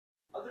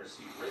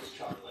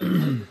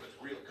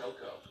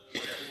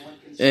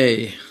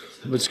Hey,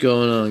 what's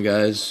going on,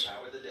 guys?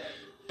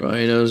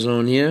 Brian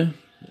Ozone here,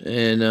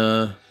 and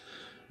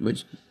we're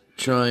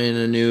trying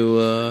a new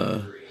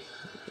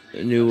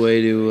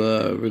way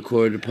to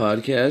record a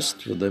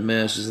podcast for the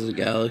Masters of the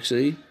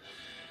Galaxy.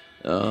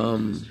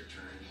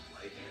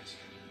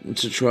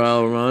 It's a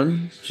trial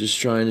run, just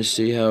trying to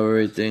see how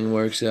everything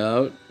works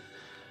out.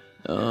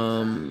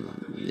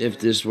 If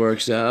this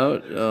works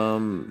out,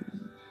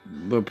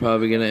 we're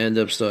probably gonna end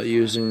up start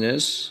using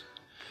this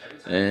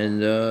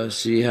and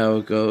see how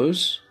it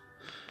goes.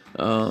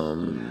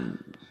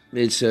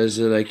 It says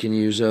that I can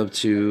use up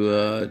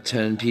to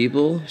 10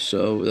 people,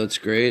 so that's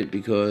great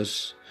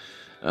because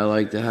I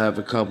like to have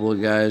a couple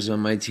of guys on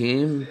my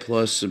team,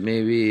 plus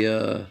maybe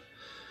a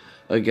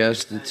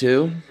guest or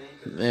two,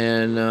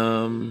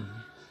 and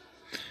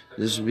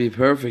this would be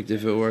perfect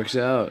if it works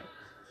out.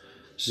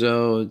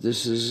 So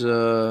this is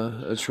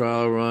a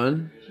trial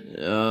run.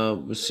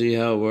 We'll see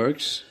how it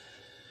works.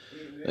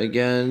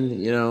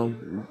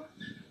 Again,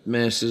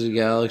 Masters of the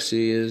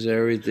Galaxy is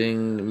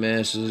everything.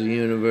 Masters of the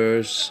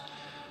Universe,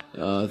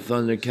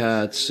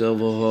 Thundercats,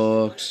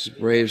 Silverhawks,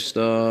 Brave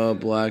Star,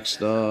 Black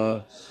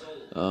Star,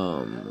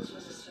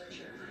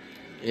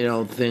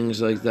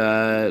 things like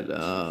that.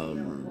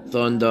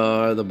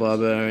 Thundar, the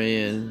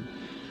Barbarian.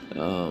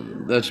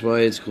 That's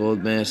why it's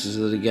called Masters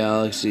of the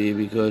Galaxy,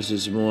 because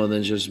it's more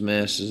than just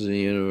Masters of the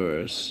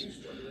Universe.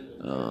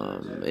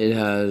 It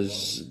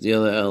has the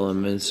other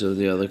elements of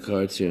the other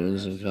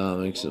cartoons and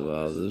comics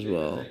involved as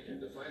well.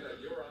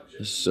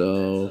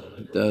 So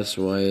that's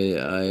why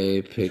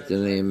I picked the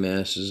name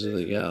Masters of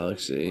the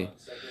Galaxy,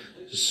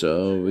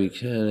 so we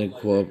can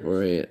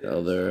incorporate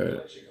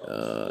other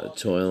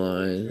toy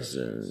lines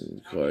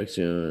and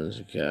cartoons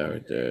and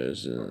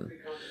characters and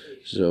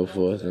so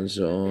forth and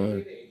so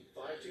on.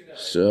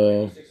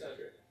 So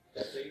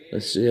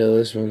let's see how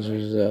this one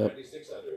turns out.